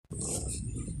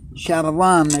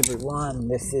Shalom, everyone.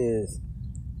 This is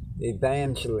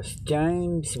Evangelist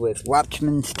James with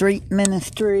Watchman Street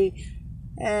Ministry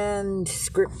and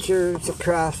Scriptures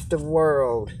Across the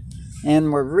World.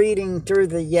 And we're reading through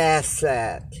the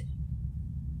Yasat,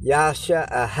 Yasha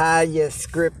Ahaya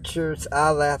Scriptures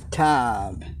Aleph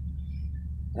Tab.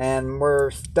 And we're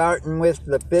starting with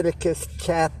Leviticus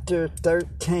chapter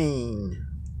 13.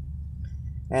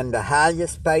 And Ahaya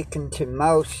spake unto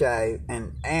Moshe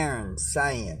and Aaron,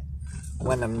 saying,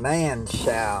 when a man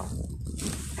shall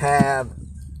have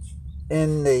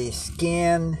in the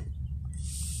skin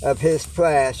of his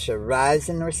flesh a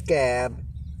rising or scab,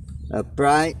 a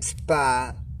bright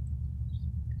spot,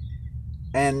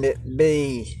 and it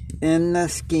be in the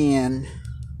skin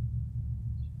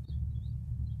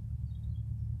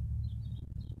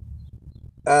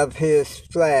of his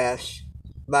flesh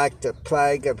like the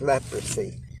plague of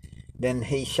leprosy, then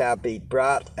he shall be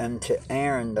brought unto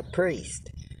Aaron the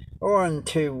priest, or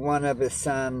unto one of his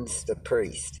sons the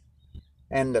priest.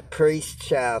 And the priest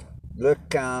shall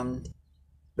look on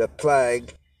the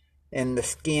plague in the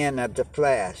skin of the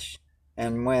flesh,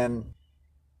 and when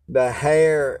the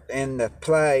hair in the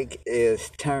plague is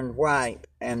turned white,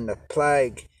 and the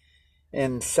plague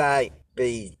in sight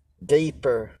be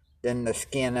deeper than the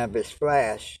skin of his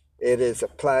flesh, it is a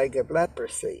plague of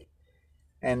leprosy.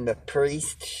 And the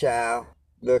priest shall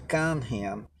look on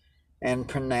him and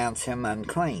pronounce him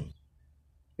unclean.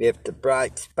 If the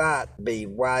bright spot be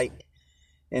white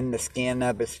in the skin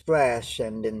of his flesh,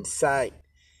 and in sight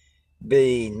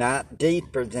be not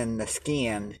deeper than the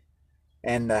skin,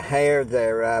 and the hair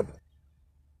thereof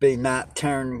be not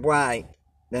turned white,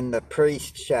 then the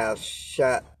priest shall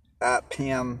shut up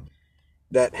him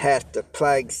that hath the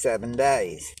plague 7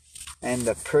 days. And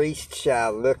the priest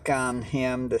shall look on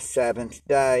him the 7th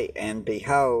day, and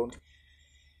behold,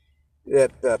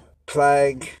 that the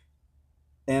plague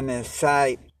in his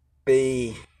sight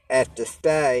be at the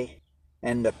stay,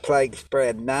 and the plague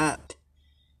spread not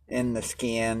in the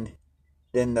skin,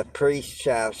 then the priest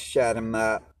shall shut him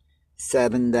up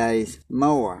 7 days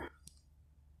more.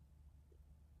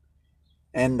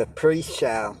 And the priest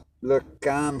shall look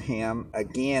on him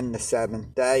again the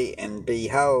 7th day, and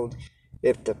behold,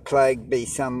 if the plague be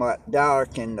somewhat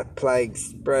dark, and the plague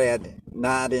spread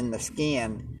not in the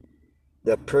skin,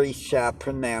 the priest shall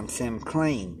pronounce him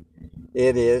clean.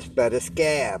 It is but a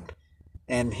scab,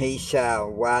 and he shall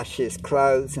wash his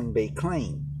clothes and be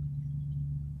clean.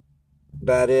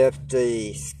 But if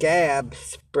the scab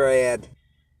spread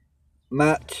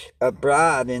much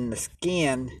abroad in the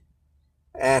skin,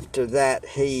 after that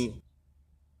he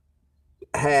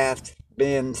hath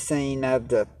been seen of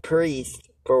the priest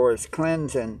for his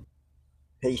cleansing,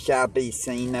 he shall be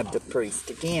seen of the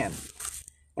priest again.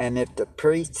 And if the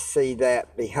priest see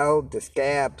that, behold, the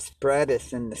scab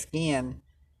spreadeth in the skin,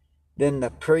 then the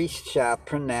priest shall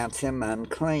pronounce him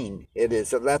unclean. It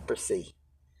is a leprosy.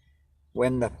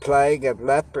 When the plague of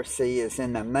leprosy is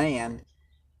in a man,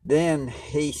 then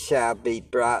he shall be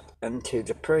brought unto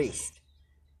the priest.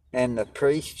 And the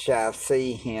priest shall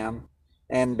see him,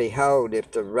 and behold, if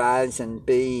the rising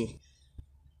be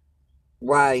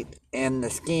white in the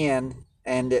skin,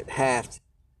 and it hath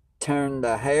turned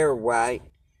the hair white,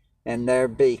 and there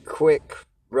be quick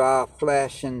raw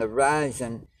flesh in the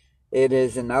rising, it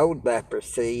is an old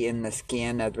leprosy in the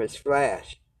skin of his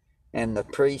flesh. And the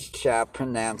priest shall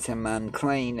pronounce him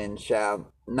unclean, and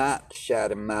shall not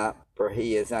shut him up, for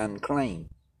he is unclean.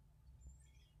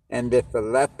 And if the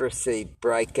leprosy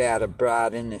break out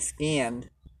abroad in the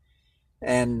skin,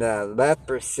 and the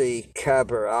leprosy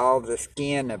cover all the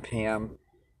skin of him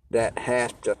that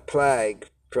hath the plague,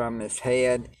 from his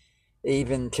head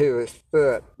even to his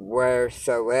foot,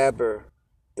 wheresoever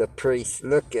the priest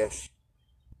looketh,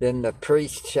 then the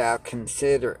priest shall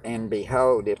consider, and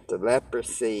behold, if the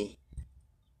leprosy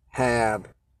have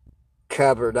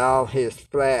covered all his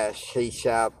flesh, he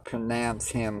shall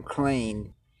pronounce him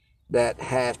clean. That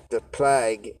hath the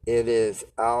plague, it is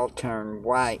all turned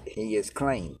white, he is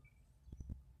clean.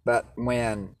 But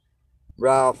when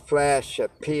raw flesh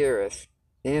appeareth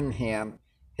in him,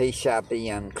 he shall be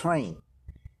unclean.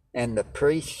 And the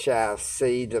priest shall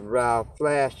see the raw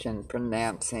flesh, and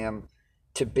pronounce him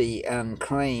to be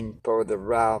unclean, for the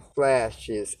raw flesh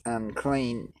is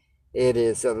unclean, it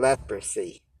is a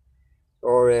leprosy.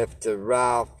 Or if the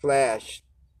raw flesh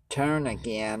turn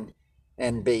again,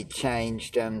 and be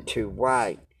changed unto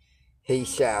white, he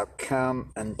shall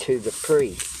come unto the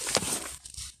priest.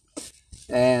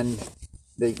 And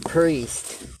the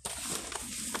priest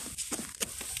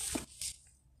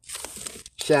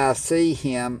shall see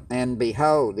him, and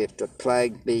behold, if the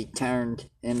plague be turned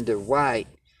into white,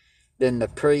 then the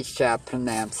priest shall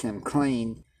pronounce him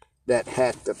clean, that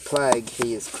hath the plague,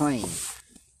 he is clean.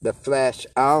 The flesh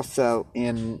also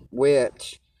in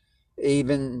which,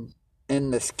 even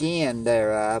in the skin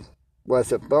thereof,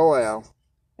 was a boil,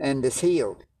 and is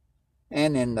healed.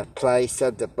 And in the place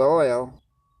of the boil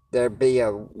there be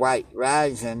a white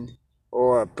rising,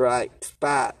 or a bright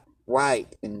spot,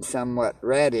 white and somewhat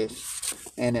reddish,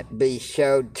 and it be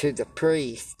showed to the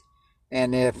priest.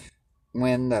 And if,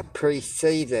 when the priest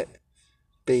sees it,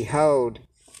 behold,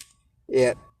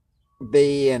 it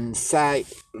be in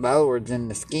sight lower than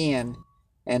the skin,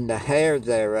 and the hair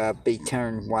thereof be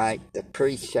turned white, the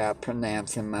priest shall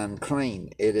pronounce him unclean.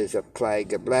 It is a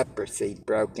plague of leprosy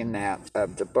broken out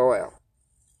of the boil.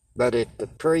 But if the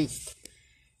priest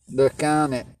look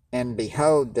on it, and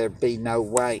behold, there be no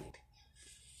white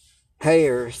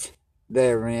hairs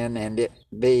therein, and it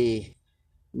be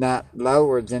not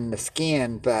lower than the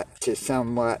skin, but to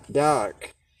somewhat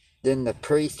dark, then the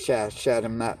priest shall shut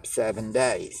him up 7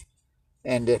 days.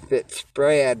 And if it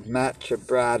spread much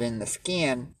abroad in the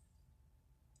skin,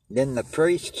 then the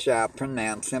priest shall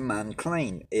pronounce him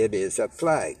unclean. It is a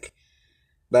plague.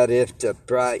 But if the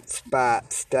bright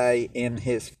spot stay in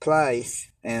his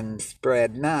place and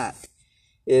spread not,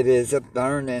 it is a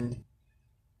burning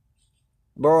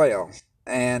boil,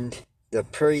 and the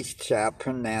priest shall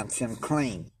pronounce him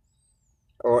clean.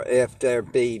 Or if there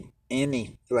be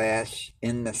any flesh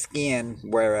in the skin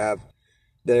whereof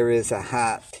there is a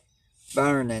hot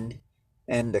burning,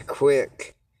 and the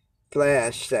quick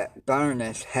flesh that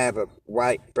burneth have a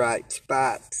white bright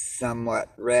spot, somewhat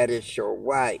reddish or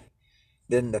white,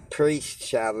 then the priest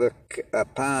shall look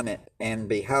upon it, and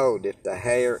behold, if the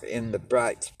hair in the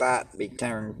bright spot be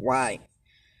turned white,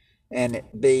 and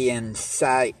it be in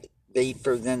sight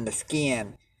deeper than the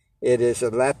skin, it is a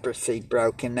leprosy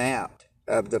broken out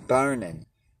of the burning.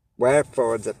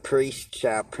 Wherefore the priest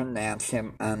shall pronounce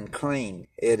him unclean.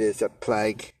 It is a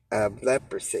plague of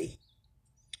leprosy.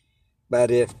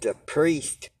 But if the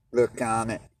priest look on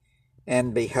it,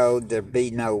 and behold, there be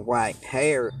no white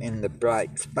hair in the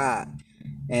bright spot,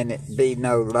 and it be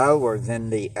no lower than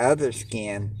the other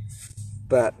skin,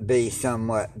 but be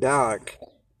somewhat dark,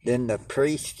 then the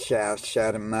priest shall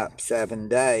shut him up 7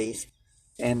 days,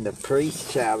 and the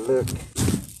priest shall look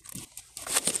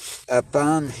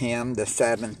upon him the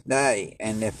 7th day,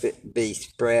 and if it be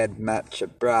spread much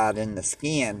abroad in the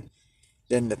skin,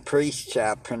 then the priest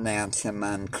shall pronounce him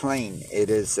unclean. It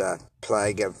is a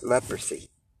plague of leprosy.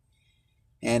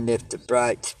 And if the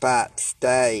bright spot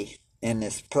stay in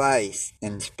his place,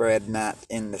 and spread not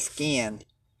in the skin,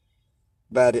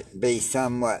 but it be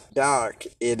somewhat dark,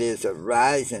 it is a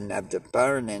rising of the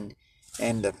burning,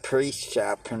 and the priest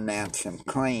shall pronounce him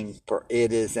clean, for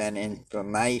it is an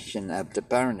inflammation of the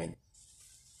burning.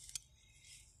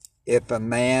 If a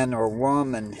man or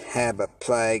woman have a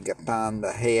plague upon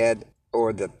the head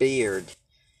or the beard,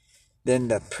 then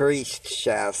the priest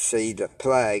shall see the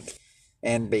plague,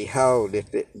 and behold,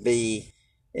 if it be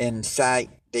in sight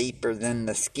deeper than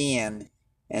the skin,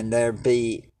 and there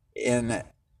be in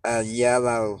a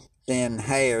yellow thin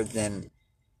hair, then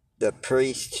the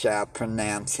priest shall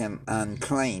pronounce him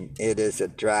unclean. It is a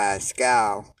dry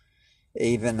scald,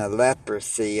 even a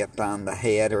leprosy upon the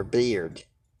head or beard.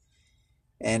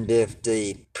 And if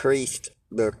the priest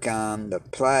look on the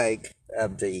plague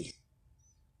of the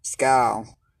scald,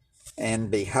 and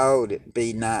behold, it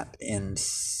be not in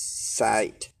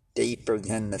sight deeper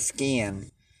than the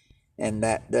skin, and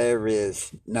that there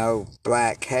is no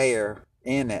black hair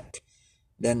in it,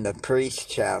 then the priest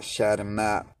shall shut him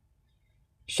up,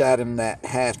 shut him that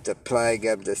hath the plague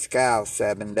of the scald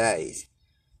 7 days.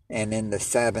 And in the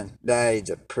 7th day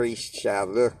the priest shall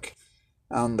look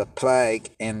on the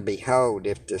plague, and behold,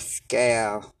 if the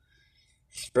scald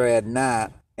spread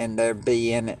not, and there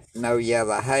be in it no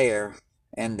yellow hair,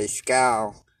 and the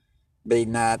scald be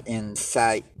not in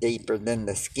sight deeper than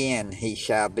the skin, he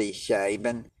shall be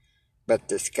shaven, but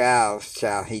the scald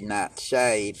shall he not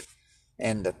shave,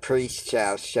 and the priest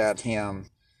shall shut him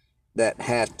that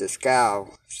hath the scald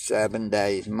 7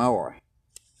 days more.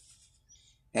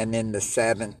 And in the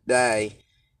 7th day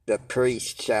the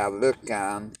priest shall look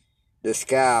on the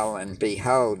scald, and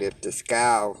behold, if the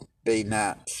scald be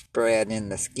not spread in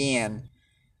the skin,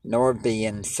 nor be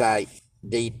in sight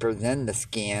deeper than the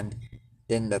skin,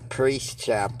 then the priest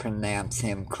shall pronounce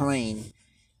him clean,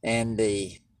 and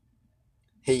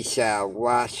he shall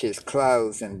wash his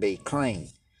clothes and be clean.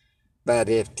 But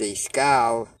if the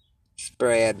scald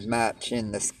spread much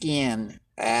in the skin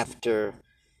after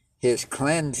his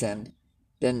cleansing,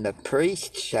 then the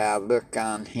priest shall look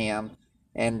on him,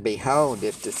 and behold,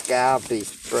 if the scald be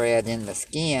spread in the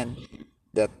skin,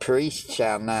 the priest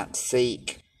shall not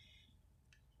seek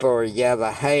for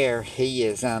yellow hair, he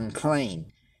is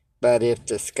unclean. But if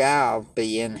the scald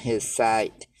be in his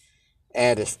sight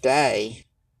at a day,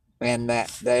 and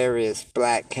that there is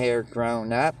black hair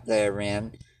grown up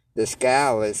therein, the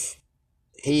scald is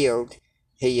healed,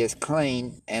 he is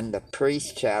clean, and the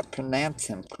priest shall pronounce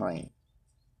him clean.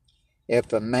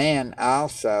 If a man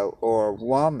also or a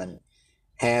woman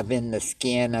have in the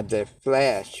skin of their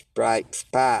flesh bright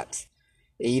spots,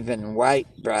 even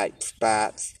white bright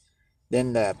spots,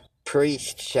 then the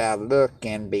priest shall look,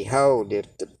 and behold,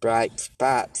 if the bright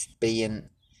spots be in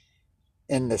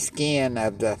the skin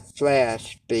of the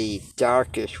flesh be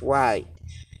darkish white,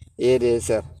 it is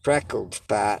a freckled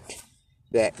spot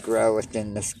that groweth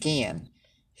in the skin.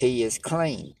 He is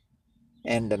clean.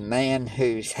 And the man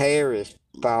whose hair is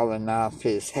fallen off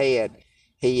his head,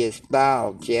 he is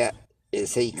bald, yet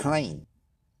is he clean.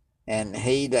 And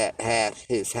he that hath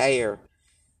his hair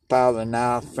fallen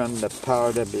off from the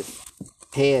part of his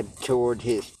head toward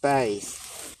his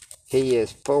face, he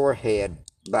is forehead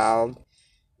bald,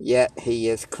 yet he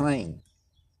is clean.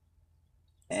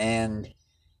 And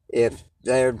if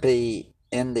there be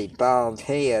in the bald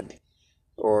head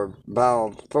or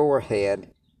bald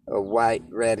forehead a white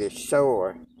reddish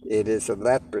sore, it is a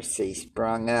leprosy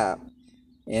sprung up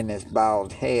in his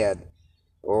bald head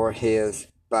or his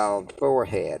bald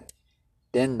forehead.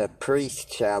 Then the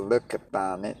priest shall look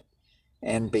upon it,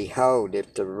 and behold,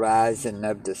 if the rising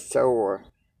of the sore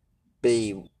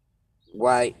be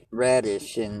white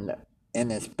reddish in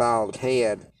his bald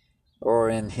head or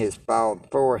in his bald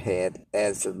forehead,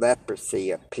 as the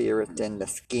leprosy appeareth in the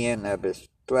skin of his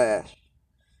flesh,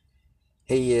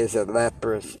 he is a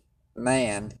leprous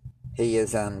man, he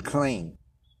is unclean.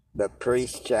 The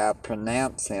priest shall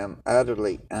pronounce him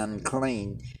utterly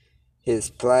unclean, his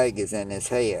plague is in his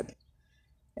head.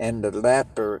 And the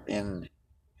leper in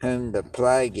whom the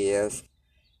plague is,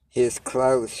 his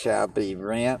clothes shall be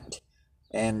rent,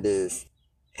 and his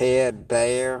head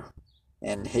bare,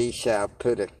 and he shall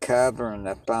put a covering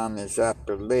upon his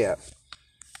upper lip,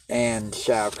 and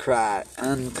shall cry,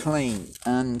 Unclean,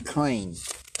 unclean.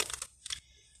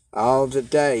 All the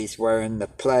days wherein the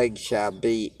plague shall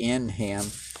be in him,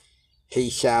 he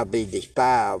shall be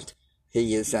defiled,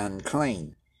 he is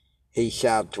unclean. He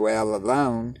shall dwell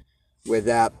alone,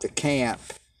 without the camp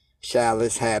shall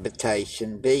his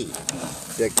habitation be.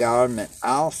 The garment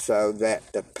also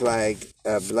that the plague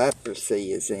of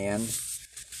leprosy is in,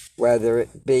 whether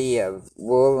it be a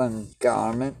woolen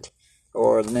garment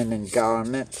or a linen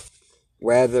garment,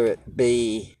 whether it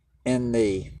be in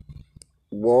the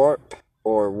warp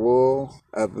or wool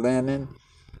of linen,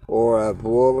 or of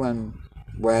woolen,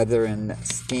 whether in the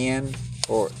skin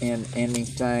or in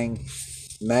anything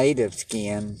made of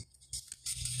skin,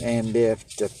 and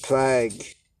if the plague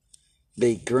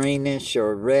be greenish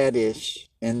or reddish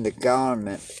in the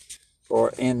garment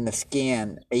or in the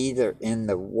skin, either in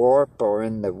the warp or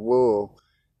in the wool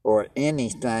or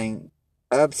anything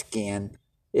of skin,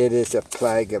 it is a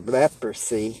plague of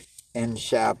leprosy, and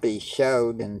shall be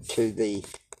showed unto the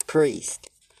priest.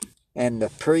 And the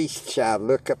priest shall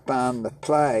look upon the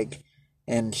plague,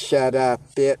 and shut up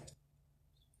it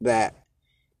that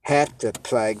hath the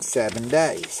plague 7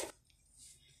 days.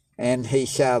 And he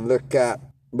shall look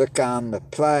on the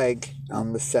plague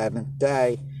on the 7th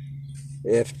day.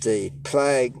 If the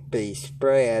plague be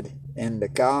spread in the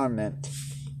garment,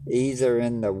 either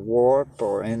in the warp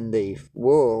or in the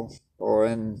wool, or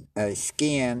in a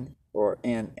skin, or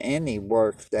in any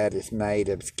work that is made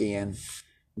of skin,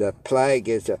 the plague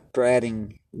is a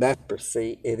spreading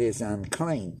leprosy, it is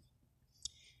unclean.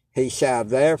 He shall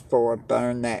therefore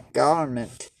burn that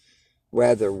garment,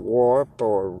 whether warp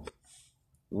or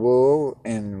wool,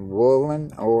 in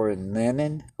woolen or in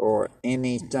linen, or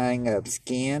anything of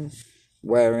skin,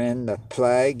 wherein the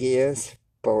plague is,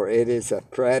 for it is a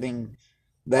spreading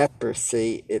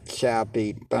leprosy, it shall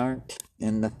be burnt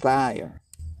in the fire.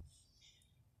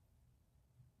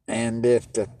 And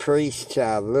if the priest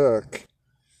shall look,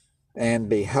 and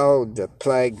behold, the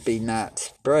plague be not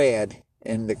spread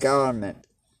in the garment,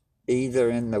 either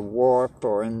in the warp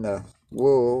or in the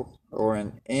wool, or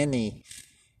in any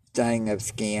thing of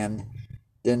skin,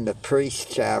 then the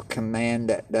priest shall command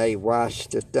that they wash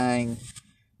the thing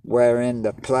wherein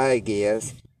the plague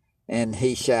is, and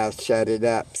he shall shut it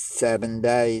up 7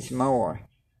 days more.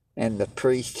 And the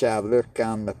priest shall look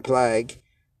on the plague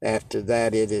after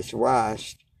that it is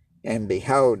washed, and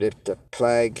behold, if the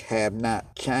plague have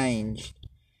not changed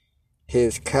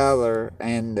his color,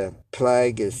 and the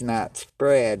plague is not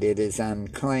spread, it is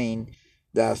unclean.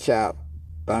 Thou shalt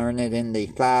burn it in the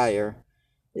fire.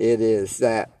 It is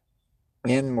that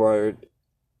inward,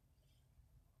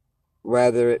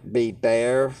 whether it be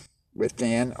bare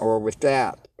within or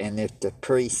without. And if the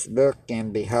priest look,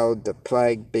 and behold, the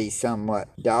plague be somewhat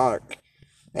dark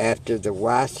after the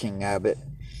washing of it,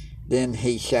 then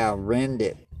he shall rend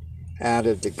it out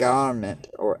of the garment,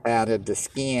 or out of the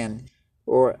skin,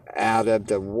 or out of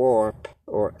the warp,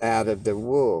 or out of the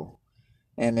wool.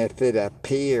 And if it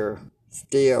appear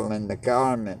still in the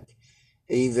garment,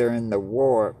 either in the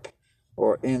warp,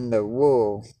 or in the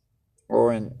wool,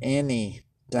 or in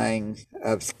anything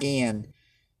of skin,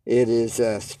 it is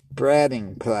a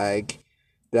spreading plague.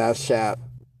 Thou shalt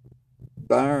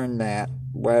burn that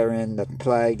wherein the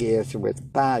plague is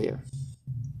with fire.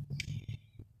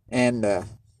 And the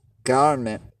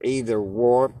garment, either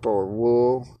warp or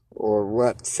wool, or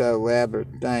whatsoever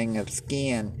thing of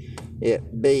skin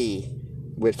it be,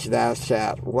 which thou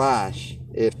shalt wash,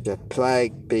 if the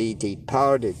plague be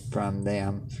departed from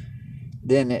them,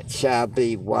 then it shall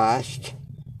be washed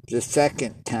the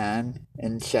second time,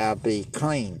 and shall be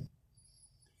clean.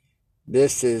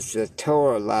 This is the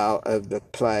Torah law of the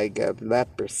plague of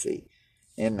leprosy.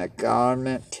 In a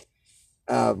garment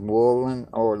of woolen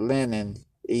or linen,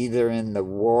 either in the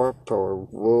warp or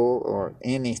wool or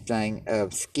anything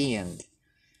of skin,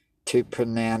 to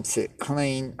pronounce it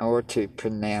clean or to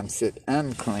pronounce it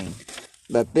unclean.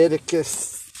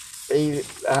 Leviticus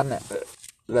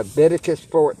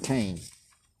 14.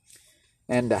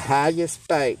 And the highest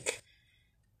spake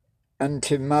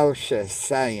unto Moshe,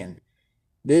 saying,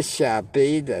 This shall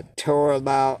be the Torah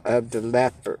law of the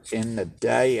leper in the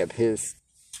day of his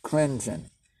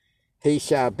cleansing. He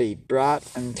shall be brought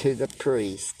unto the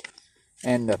priest,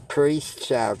 and the priest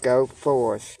shall go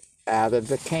forth out of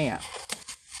the camp.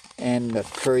 And the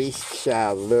priest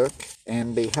shall look,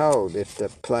 and behold, if the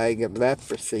plague of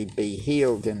leprosy be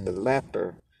healed in the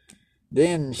leper,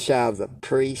 then shall the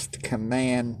priest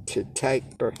command to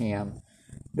take for him,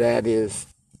 that is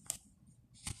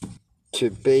to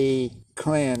be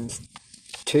cleansed,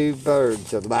 2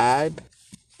 birds alive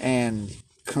and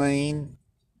clean,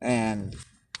 and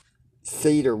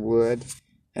cedar wood,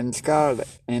 and scarlet,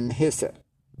 and hyssop.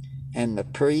 And the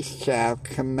priest shall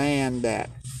command that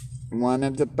one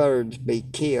of the birds be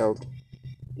killed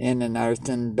in an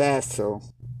earthen vessel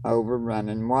over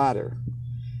running water.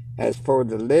 As for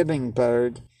the living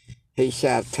bird, he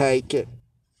shall take it,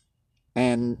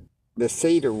 and the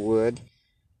cedar wood,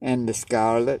 and the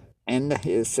scarlet, and the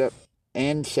hyssop,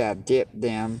 and shall dip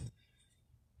them,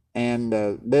 and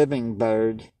the living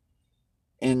bird,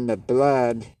 in the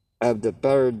blood of the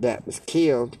bird that was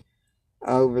killed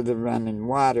over the running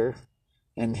water,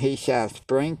 and he shall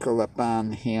sprinkle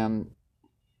upon him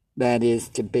that is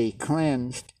to be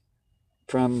cleansed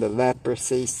from the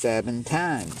leprosy 7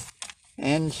 times,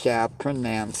 and shall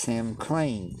pronounce him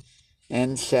clean,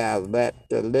 and shall let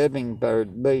the living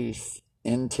bird loose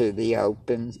into the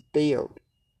open field.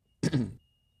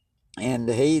 And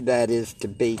he that is to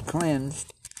be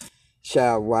cleansed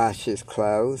shall wash his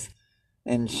clothes,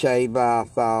 and shave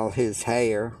off all his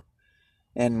hair,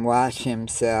 and wash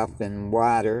himself in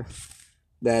water,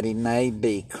 that he may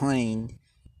be clean.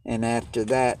 And after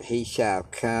that he shall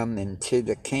come into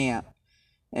the camp,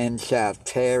 and shall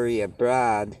tarry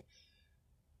abroad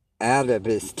out of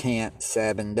his tent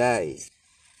 7 days.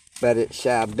 But it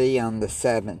shall be on the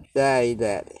 7th day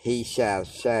that he shall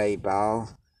shave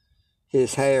all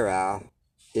his hair off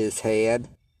his head,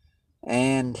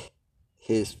 and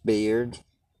his beard,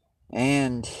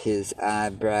 and his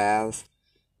eyebrows,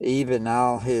 even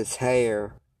all his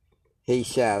hair he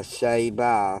shall shave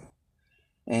off,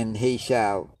 and he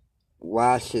shall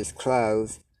wash his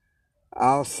clothes.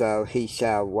 Also he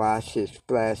shall wash his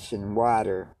flesh in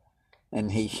water,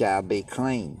 and he shall be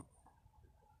clean.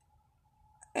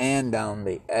 And on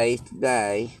the 8th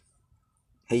day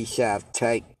he shall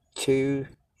take 2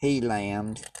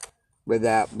 he-lambs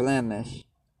without blemish,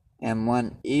 and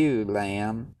 1 ewe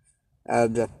lamb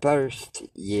of the first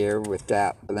year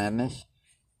without blemish,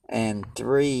 and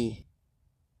 3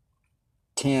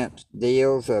 tenth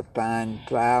deals of fine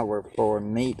flour for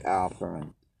meat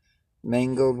offering,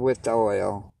 mingled with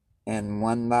oil, and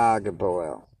 1 log of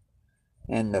oil.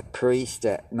 And the priest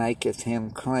that maketh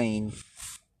him clean,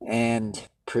 and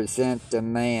present the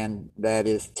man that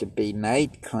is to be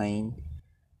made clean,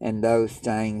 and those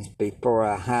things before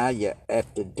Ahiah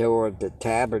at the door of the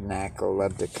tabernacle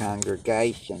of the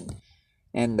congregation.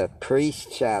 And the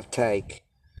priest shall take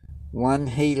 1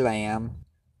 he-lamb,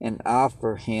 and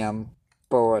offer him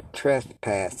for a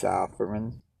trespass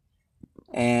offering,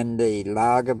 and the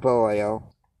log of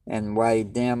oil, and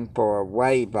wave them for a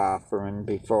wave offering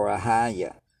before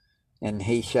Ahiah. And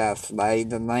he shall slay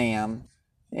the lamb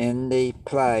in the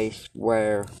place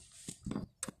where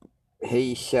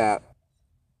he shall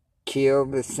kill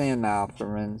the sin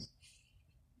offering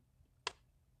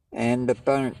and the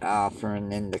burnt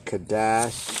offering in the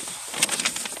Kadash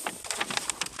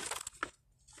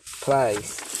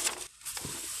place.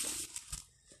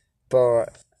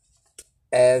 For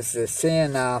as the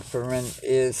sin offering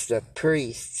is the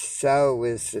priest's, so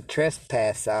is the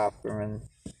trespass offering.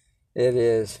 It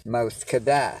is most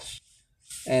Kadash.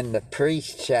 And the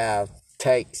priest shall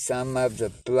take some of the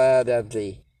blood of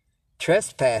the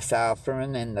trespass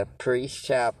offering, and the priest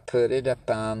shall put it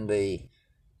upon the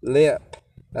lip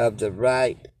of the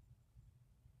right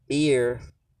ear,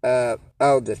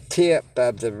 the tip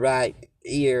of the right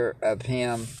ear of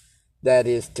him that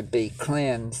is to be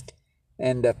cleansed,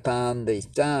 and upon the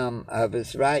thumb of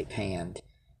his right hand,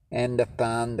 and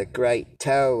upon the great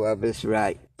toe of his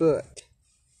right foot.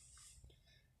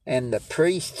 And the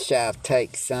priest shall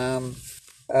take some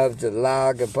of the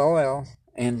log of oil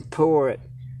and pour it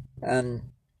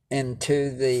into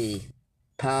the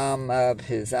palm of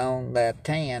his own left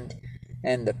hand,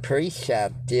 and the priest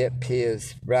shall dip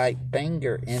his right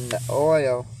finger in the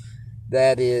oil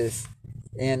that is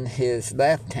in his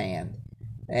left hand,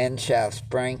 and shall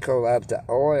sprinkle of the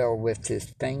oil with his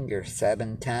finger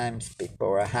 7 times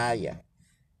before Ahiah,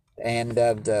 and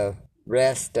of the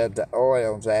rest of the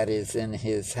oil that is in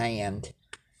his hand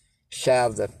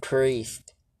shall the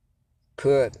priest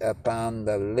put upon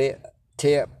the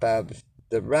tip of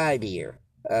the right ear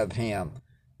of him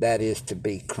that is to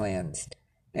be cleansed,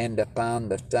 and upon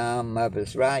the thumb of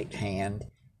his right hand,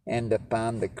 and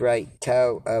upon the great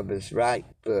toe of his right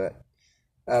foot,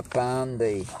 upon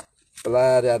the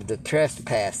blood of the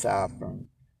trespass offering,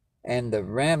 and the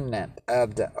remnant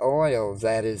of the oil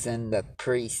that is in the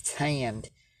priest's hand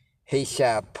he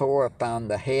shall pour upon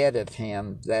the head of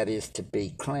him that is to be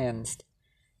cleansed,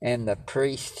 and the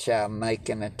priest shall make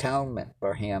an atonement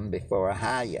for him before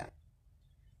Ahiah.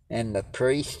 And the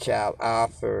priest shall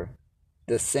offer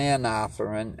the sin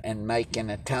offering and make an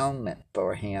atonement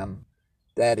for him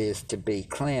that is to be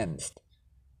cleansed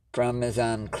from his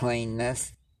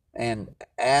uncleanness, and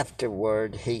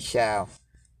afterward he shall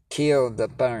kill the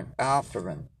burnt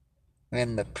offering.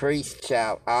 And the priest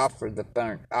shall offer the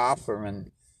burnt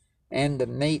offering and the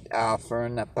meat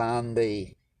offering upon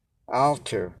the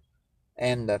altar,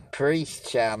 and the priest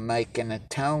shall make an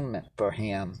atonement for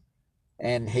him,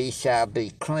 and he shall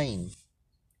be clean.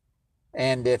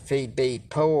 And if he be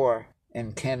poor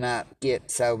and cannot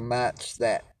get so much,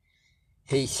 that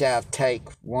he shall take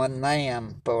 1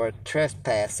 lamb for a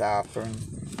trespass offering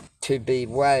to be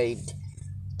waved,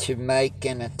 to make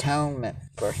an atonement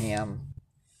for him,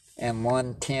 and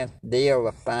 1/10 deal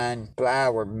of fine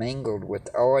flour mingled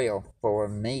with oil for a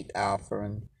meat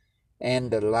offering,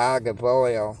 and a log of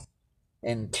oil,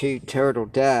 and 2 turtle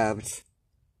doves,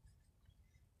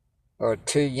 or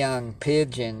 2 young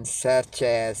pigeons, such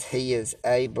as he is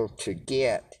able to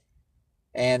get,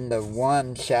 and the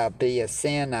one shall be a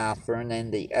sin offering,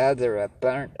 and the other a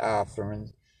burnt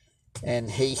offering,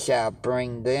 and he shall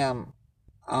bring them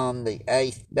on the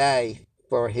 8th day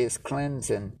for his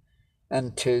cleansing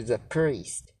unto the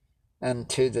priest,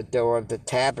 unto the door of the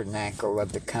tabernacle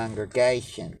of the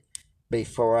congregation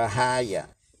before Ahiah.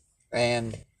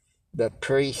 And the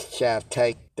priest shall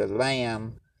take the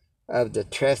lamb of the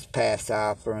trespass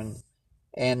offering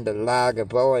and the log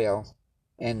of oil,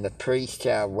 and the priest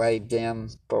shall wave them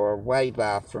for a wave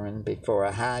offering before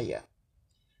Ahiah.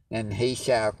 And he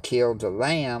shall kill the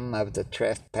lamb of the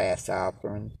trespass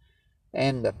offering,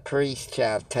 and the priest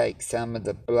shall take some of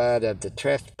the blood of the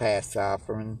trespass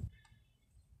offering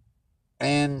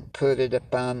and put it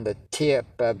upon the tip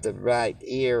of the right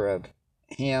ear of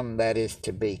him that is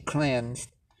to be cleansed,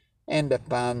 and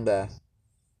upon the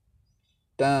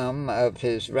thumb of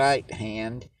his right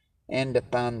hand, and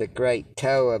upon the great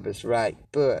toe of his right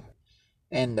foot.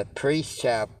 And the priest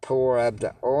shall pour of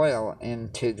the oil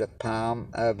into the palm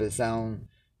of his own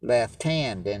left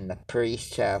hand, and the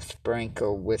priest shall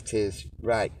sprinkle with his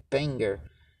right finger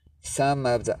some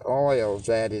of the oil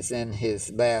that is in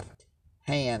his left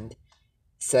hand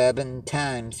 7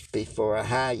 times before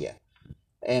Ahiah.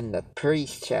 And the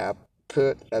priest shall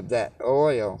put of that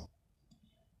oil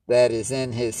that is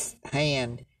in his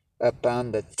hand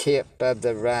upon the tip of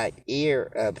the right ear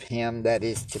of him that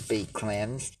is to be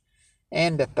cleansed,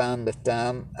 and upon the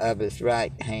thumb of his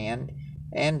right hand,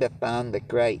 and upon the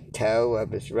great toe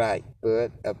of his right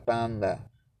foot, upon the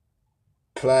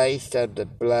place of the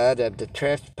blood of the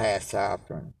trespass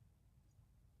offering.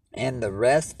 And the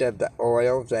rest of the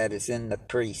oil that is in the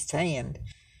priest's hand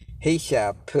he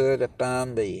shall put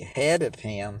upon the head of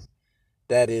him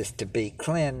that is to be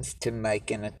cleansed, to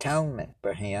make an atonement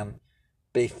for him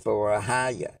before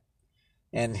Ahiah.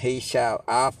 And he shall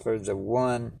offer the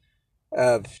one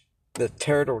of the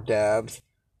turtle doves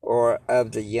or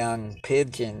of the young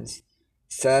pigeons,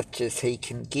 such as he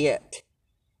can get,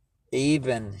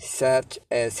 even such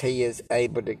as he is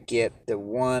able to get, the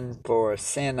one for a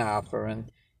sin offering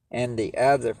and the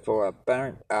other for a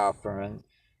burnt offering,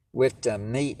 with the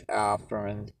meat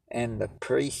offering, and the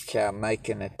priest shall make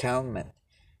an atonement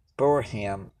for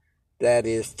him that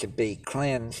is to be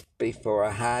cleansed before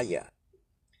Ahiah.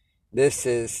 This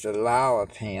is the law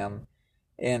of him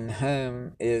in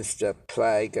whom is the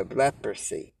plague of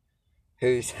leprosy,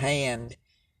 whose hand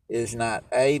is not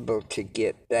able to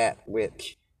get that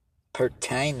which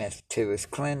pertaineth to his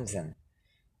cleansing.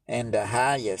 And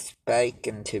Ahiah spake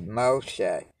unto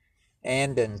Moshe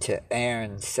and unto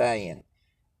Aaron, saying,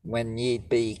 When ye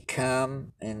be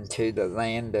come into the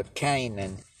land of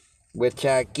Canaan, which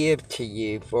I give to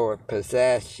you for a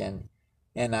possession,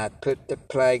 and I put the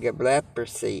plague of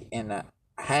leprosy in a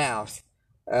house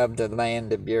of the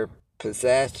land of your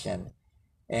possession,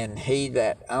 and he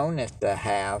that owneth the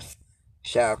house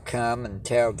shall come and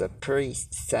tell the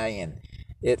priest, saying,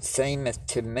 It seemeth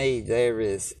to me there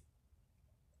is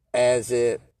as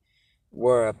it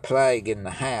were a plague in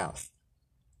the house.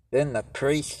 Then the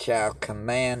priest shall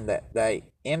command that they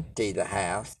empty the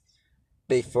house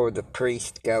before the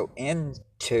priest go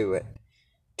into it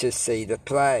to see the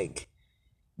plague,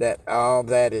 that all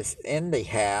that is in the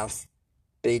house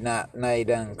be not made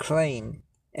unclean,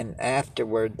 and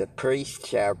afterward the priest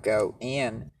shall go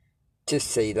in to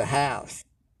see the house,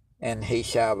 and he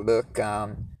shall look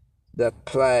on the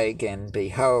plague, and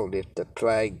behold, if the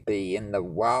plague be in the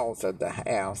walls of the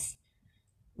house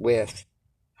with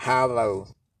hollow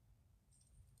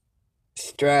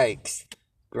strakes,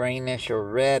 greenish or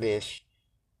reddish,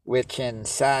 which in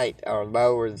sight are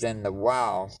lower than the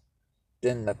wall,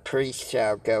 then the priest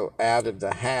shall go out of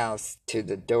the house to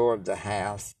the door of the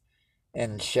house,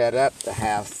 and shut up the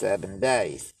house 7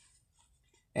 days.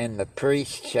 And the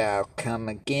priest shall come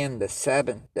again the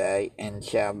 7th day, and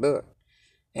shall look.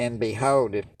 And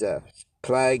behold, if the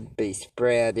plague be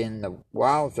spread in the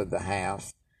walls of the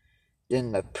house,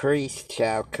 then the priest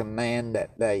shall command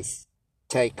that they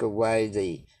take away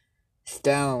the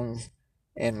stones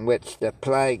in which the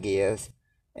plague is,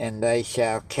 and they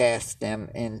shall cast them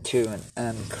into an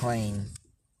unclean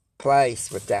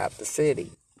place without the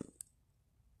city.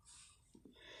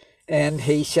 And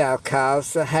he shall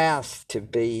cause the house to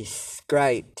be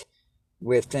scraped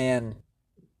within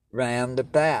round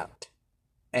about,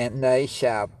 and they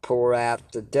shall pour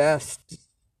out the dust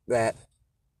that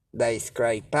they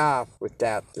scrape off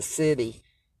without the city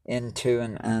into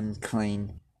an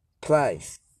unclean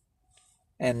place.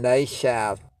 And they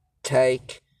shall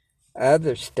take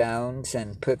other stones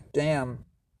and put them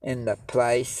in the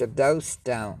place of those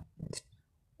stones.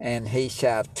 And he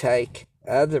shall take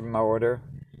other mortar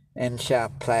and shall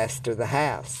plaster the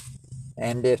house.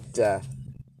 And if the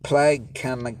plague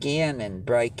come again and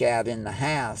break out in the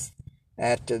house,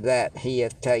 after that he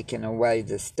hath taken away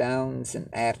the stones, and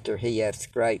after he hath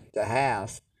scraped the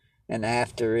house, and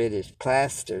after it is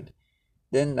plastered,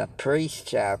 then the priest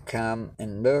shall come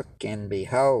and look, and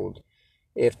behold,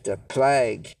 if the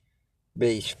plague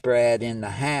be spread in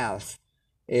the house,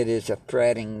 it is a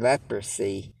fretting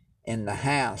leprosy in the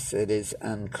house, it is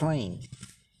unclean.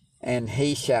 And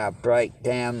he shall break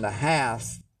down the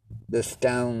house, the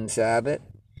stones of it,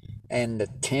 and the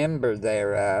timber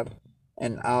thereof,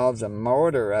 and all the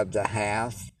mortar of the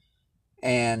house,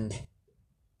 and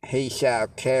he shall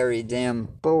carry them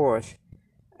forth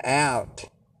out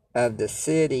of the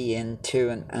city into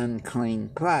an unclean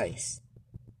place.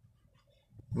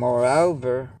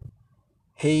 Moreover,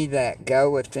 he that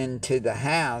goeth into the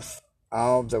house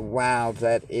all the while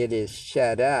that it is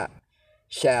shut up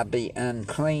shall be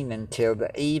unclean until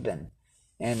the even,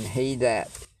 and he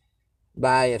that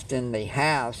lieth in the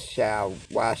house shall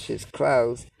wash his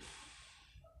clothes,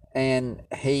 and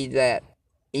he that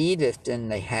eateth in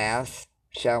the house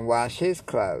shall wash his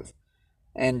clothes.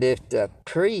 And if the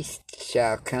priest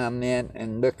shall come in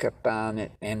and look upon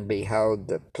it, and behold,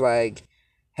 the plague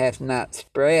hath not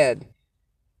spread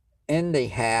in the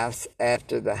house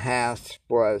after the house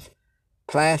was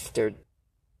plastered,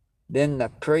 then the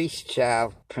priest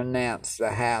shall pronounce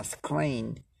the house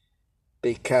clean,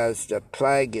 because the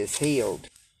plague is healed,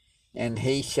 and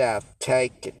he shall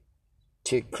take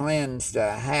to cleanse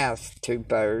the house 2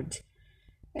 birds,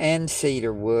 and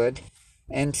cedar wood,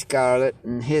 and scarlet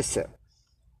and hyssop.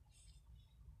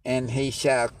 And he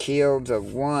shall kill the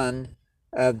one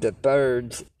of the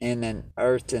birds in an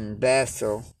earthen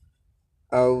vessel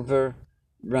over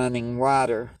running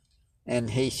water,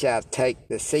 and he shall take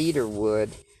the cedar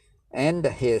wood, and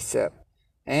the hyssop,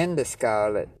 and the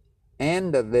scarlet,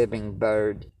 and the living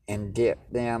bird, and dip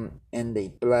them in the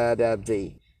blood of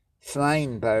the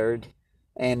slain bird,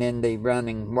 and in the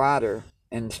running water,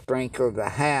 and sprinkle the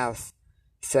house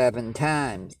 7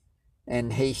 times.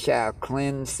 And he shall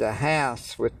cleanse the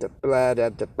house with the blood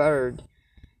of the bird,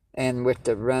 and with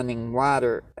the running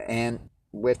water, and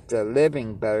with the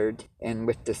living bird, and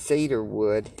with the cedar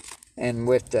wood, and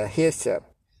with the hyssop,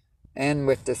 and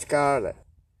with the scarlet.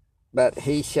 But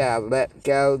he shall let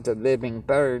go the living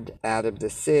bird out of the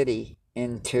city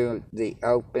into the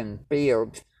open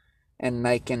fields, and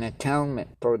make an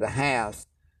atonement for the house,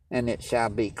 and it shall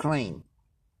be clean.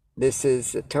 This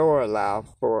is the Torah law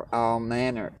for all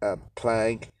manner of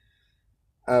plague,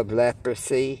 of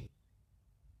leprosy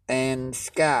and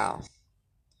scale,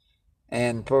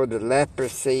 and for the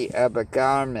leprosy of a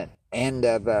garment and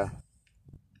of a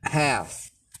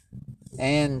house,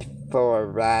 and for a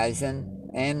rising,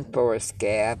 and for a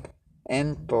scab,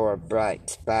 and for a bright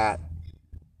spot,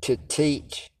 to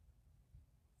teach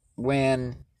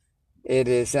when it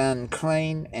is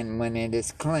unclean and when it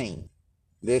is clean.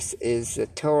 This is the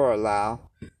Torah law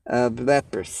of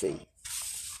leprosy.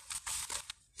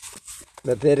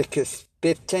 Leviticus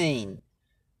 15.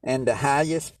 And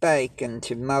Ahiah spake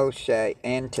unto Moshe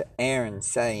and to Aaron,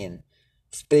 saying,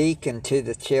 Speak unto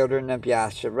the children of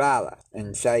Yasharallah,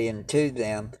 and say unto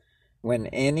them, When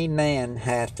any man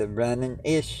hath a running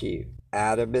issue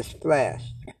out of his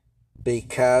flesh,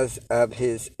 because of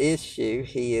his issue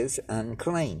he is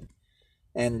unclean,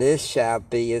 and this shall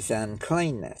be his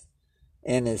uncleanness.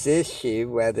 In his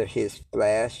issue, whether his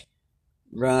flesh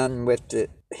run with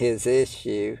his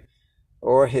issue,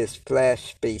 or his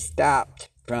flesh be stopped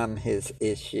from his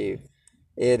issue,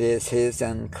 it is his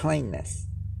uncleanness.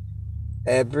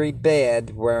 Every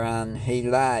bed whereon he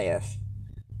lieth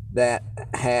that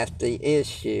hath the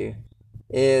issue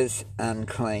is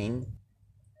unclean,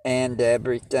 and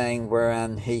everything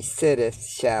whereon he sitteth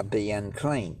shall be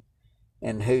unclean.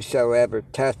 And whosoever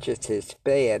toucheth his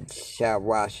bed shall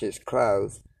wash his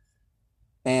clothes,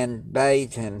 and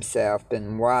bathe himself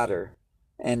in water,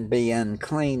 and be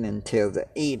unclean until the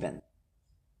even.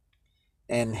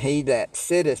 And he that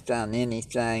sitteth on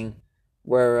anything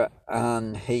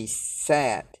whereon he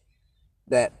sat,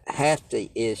 that hath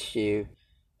the issue,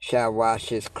 shall wash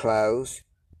his clothes,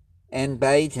 and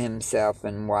bathe himself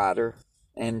in water,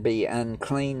 and be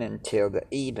unclean until the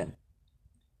even.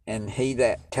 And he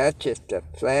that toucheth the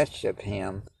flesh of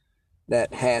him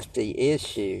that hath the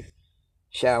issue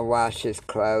shall wash his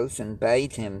clothes, and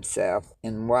bathe himself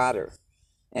in water,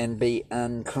 and be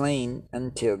unclean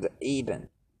until the even.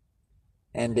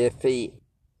 And if he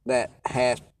that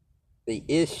hath the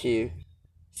issue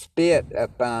spit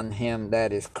upon him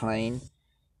that is clean,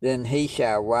 then he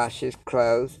shall wash his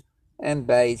clothes, and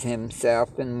bathe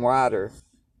himself in water,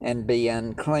 and be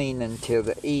unclean until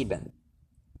the even.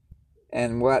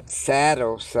 And what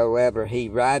saddle soever he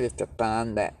rideth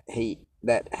upon that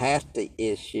hath the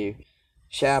issue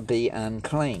shall be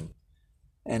unclean.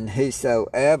 And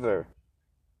whosoever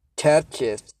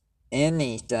toucheth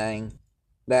anything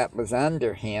that was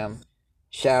under him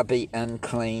shall be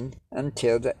unclean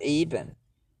until the even.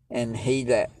 And he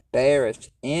that beareth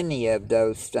any of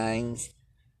those things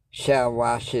shall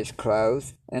wash his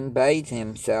clothes, and bathe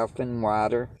himself in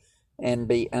water, and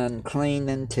be unclean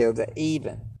until the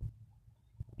even.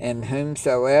 And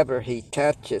whomsoever he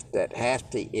toucheth that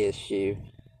hath the issue,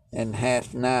 and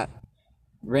hath not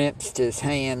rinsed his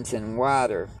hands in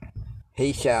water,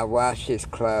 he shall wash his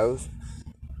clothes,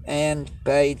 and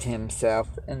bathe himself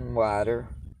in water,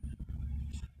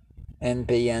 and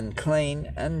be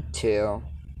unclean until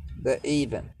the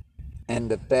even. And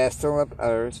the vessel of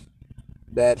earth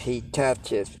that he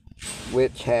toucheth,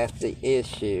 which hath the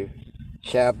issue,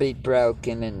 shall be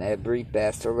broken, and every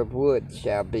vessel of wood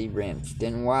shall be rinsed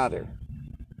in water.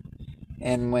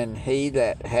 And when he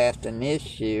that hath an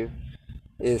issue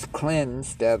is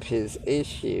cleansed of his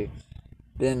issue,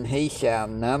 then he shall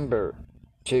number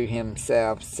to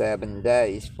himself 7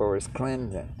 days for his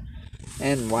cleansing,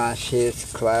 and wash his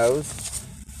clothes,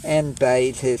 and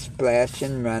bathe his flesh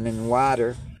in running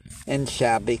water, and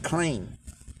shall be clean.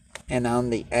 And on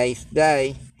the 8th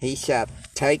day he shall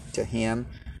take to him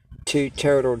 2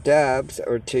 turtle doves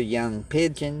or 2 young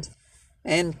pigeons,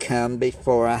 and come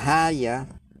before Ahiah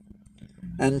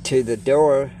unto the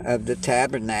door of the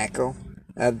tabernacle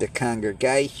of the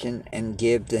congregation, and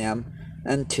give them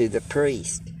unto the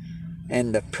priest.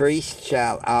 And the priest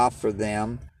shall offer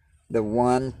them, the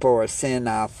one for a sin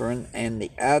offering, and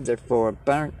the other for a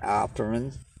burnt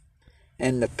offering.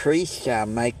 And the priest shall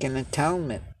make an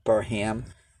atonement for him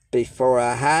before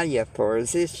Ahiah for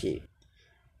his issue.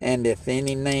 And if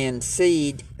any man's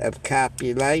seed of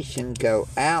copulation go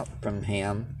out from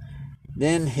him,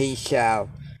 then he shall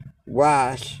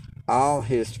wash all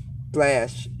his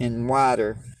flesh in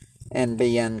water, and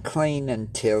be unclean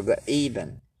until the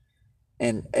even.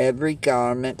 And every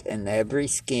garment and every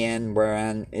skin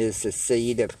whereon is the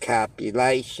seed of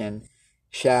copulation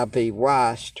shall be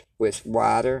washed with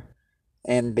water,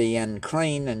 and be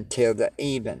unclean until the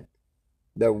even.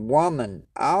 The woman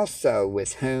also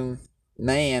with whom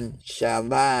man shall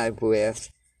lie with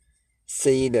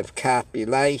seed of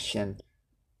copulation,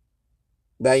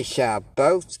 they shall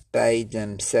both bathe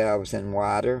themselves in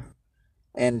water,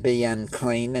 and be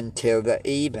unclean until the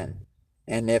even.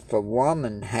 And if a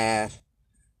woman hath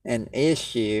an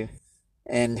issue,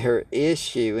 and her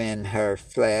issue in her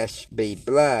flesh be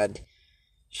blood,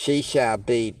 she shall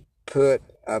be put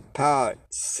apart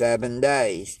 7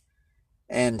 days,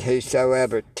 and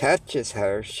whosoever touches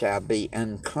her shall be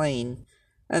unclean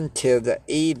until the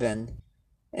even,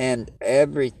 and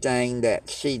everything that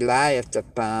she lieth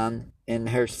upon in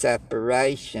her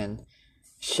separation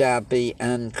shall be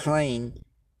unclean.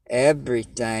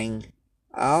 Everything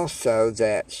also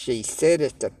that she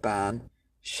sitteth upon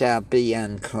shall be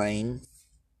unclean.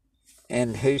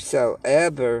 And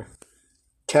whosoever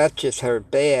touches her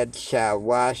bed shall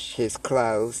wash his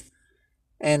clothes,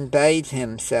 and bathe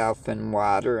himself in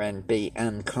water, and be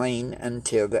unclean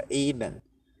until the even.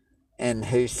 And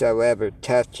whosoever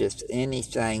toucheth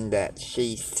anything that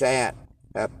she sat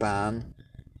upon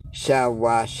shall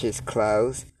wash his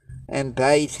clothes, and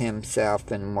bathe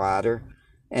himself in water,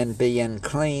 and be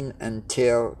unclean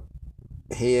until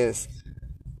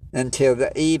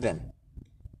the even.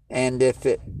 And if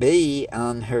it be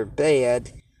on her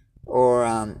bed, or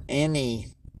on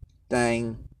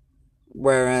anything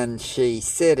whereon she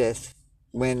sitteth,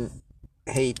 when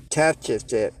he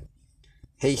toucheth it,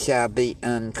 he shall be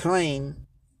unclean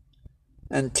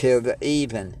until the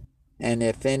even. And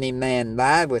if any man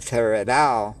lie with her at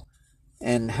all,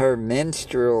 and her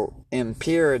menstrual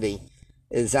impurity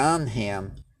is on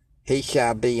him, he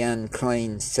shall be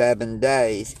unclean 7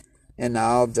 days, and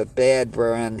all the bed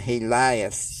whereon he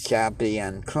lieth shall be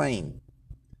unclean.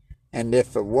 And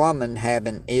if a woman have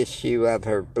an issue of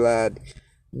her blood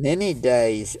many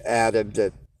days out of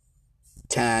the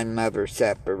time of her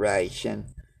separation,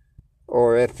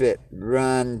 or if it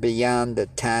run beyond the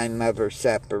time of her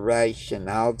separation,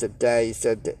 all the days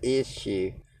of the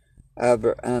issue of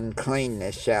her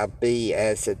uncleanness shall be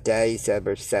as the days of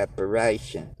her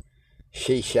separation.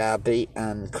 She shall be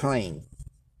unclean.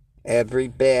 Every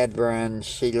bed whereon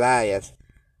she lieth,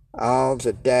 all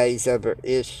the days of her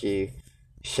issue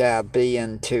shall be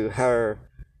unto her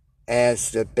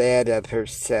as the bed of her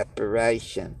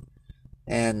separation,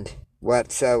 and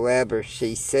whatsoever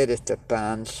she sitteth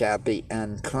upon shall be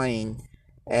unclean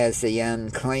as the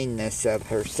uncleanness of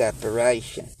her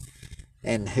separation.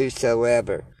 And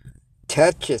whosoever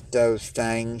toucheth those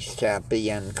things shall be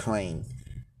unclean,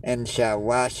 and shall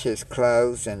wash his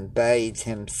clothes, and bathe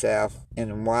himself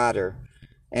in water,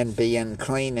 and be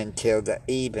unclean until the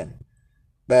even.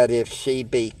 But if she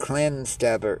be cleansed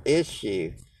of her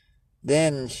issue,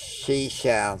 then she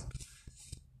shall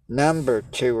number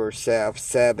to herself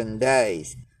 7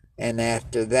 days, and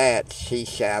after that she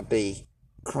shall be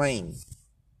clean.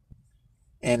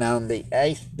 And on the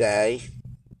 8th day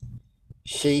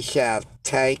she shall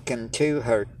take unto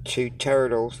her 2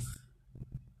 turtles,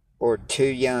 or 2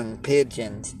 young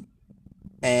pigeons,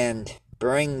 and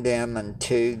bring them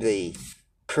unto the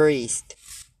priest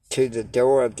to the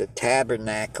door of the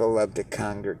tabernacle of the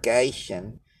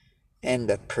congregation, and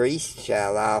the priest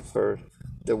shall offer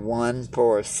the one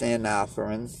for a sin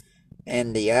offering,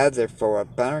 and the other for a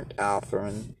burnt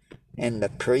offering, and the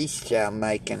priest shall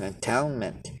make an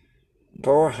atonement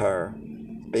for her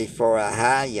before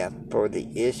Ahiah for the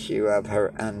issue of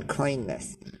her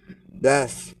uncleanness.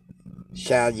 Thus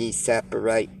shall ye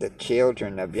separate the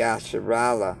children of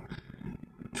Yasharallah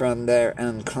from their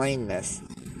uncleanness,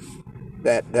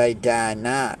 that they die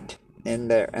not in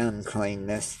their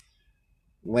uncleanness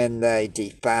when they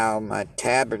defile my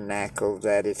tabernacle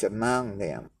that is among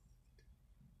them.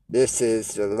 This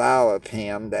is the law of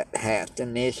him that hath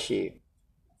an issue,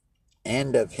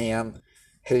 and of him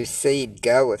whose seed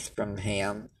goeth from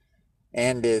him,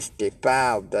 and is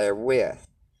defiled therewith,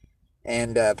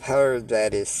 and of her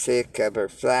that is sick of her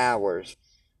flowers,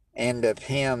 and of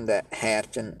him that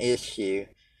hath an issue,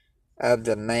 of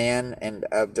the man and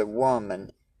of the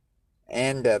woman,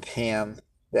 and of him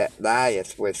that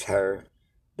lieth with her,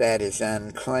 that is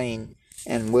unclean.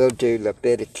 And we'll do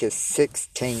Leviticus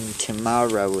 16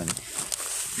 tomorrow, and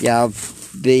y'all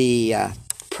be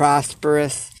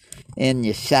prosperous in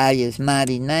Yeshua's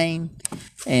mighty name,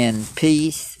 and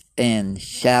peace and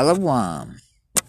shalom.